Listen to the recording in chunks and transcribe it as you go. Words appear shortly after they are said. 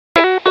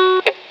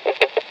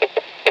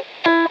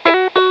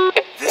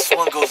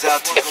goes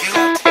out to you,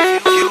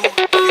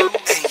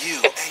 and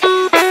you.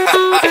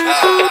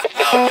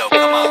 Yo,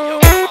 come on.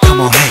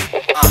 Come on, hate.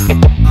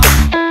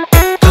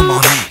 Come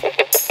on,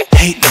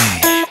 hate me.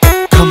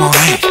 Come on,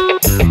 hate.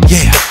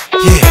 Yeah.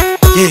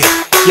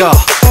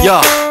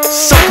 Yo.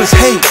 Suckers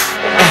hate.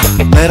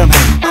 Let them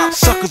hate.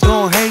 Suckers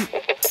gon' hate.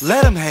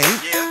 Let them hate.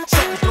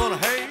 Suckers gonna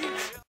hate.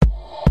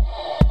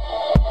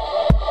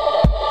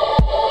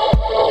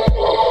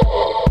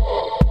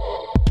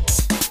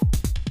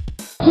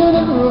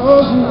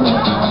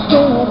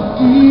 Don't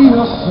be a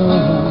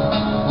son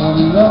of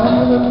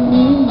loving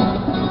me.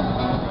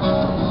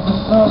 This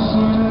is how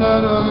sweet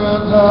little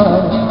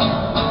girl.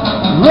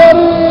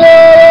 Radio,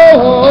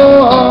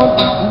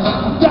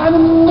 gotta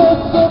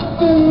make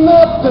something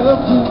up the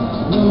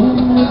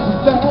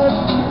that.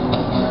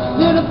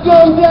 It'll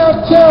come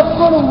downtown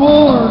for the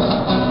wars.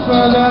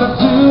 Find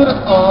attitude at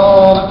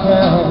all the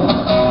counts.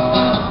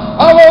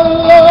 I will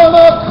love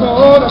my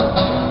corner.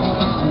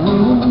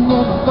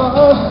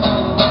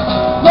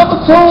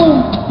 Lover's home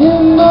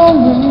in the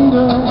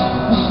window,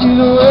 and she's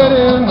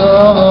waiting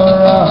all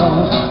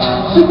around.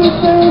 She be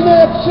saying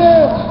that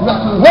chair,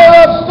 rocking her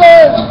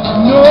upstairs.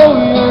 No,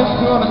 he ain't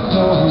gonna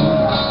come.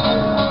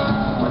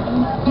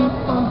 We keep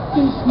our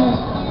business,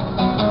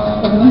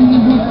 and we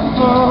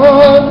move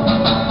on.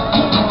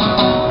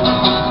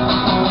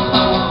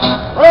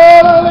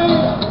 Rolling,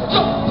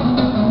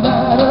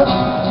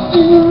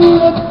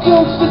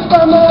 don't sit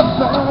by my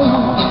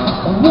side.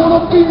 I wanna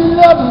be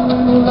loved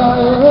when you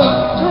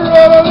lie.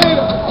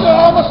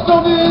 All my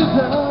stuff is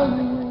out.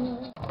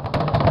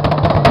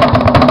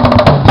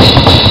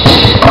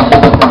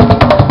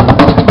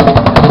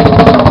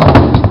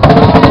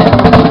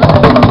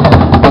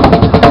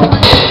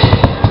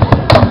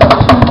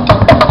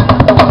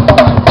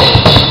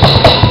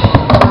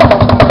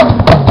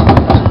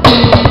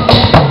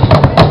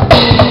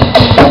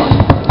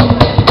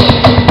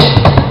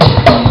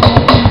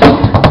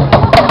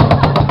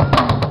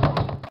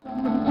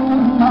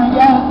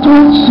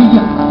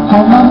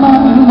 How my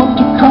mind wants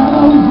to cry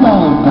out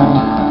loud.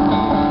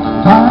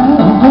 I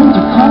want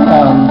to cry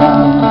out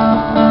loud.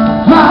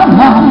 My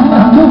mind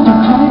wants to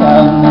cry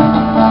out loud.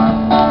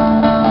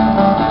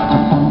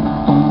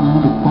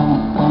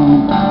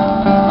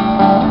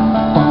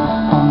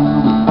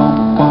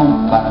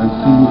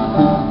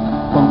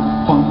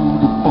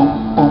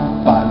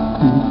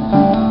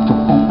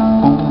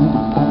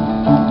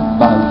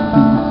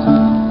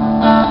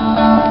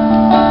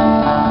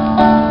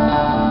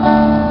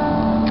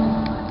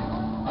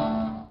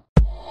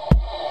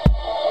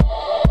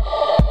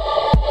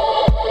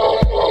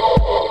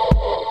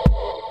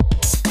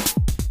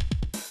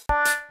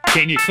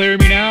 Can you clear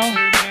me now?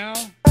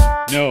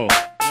 No.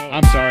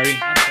 I'm sorry.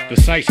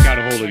 The psych's got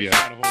a hold of you.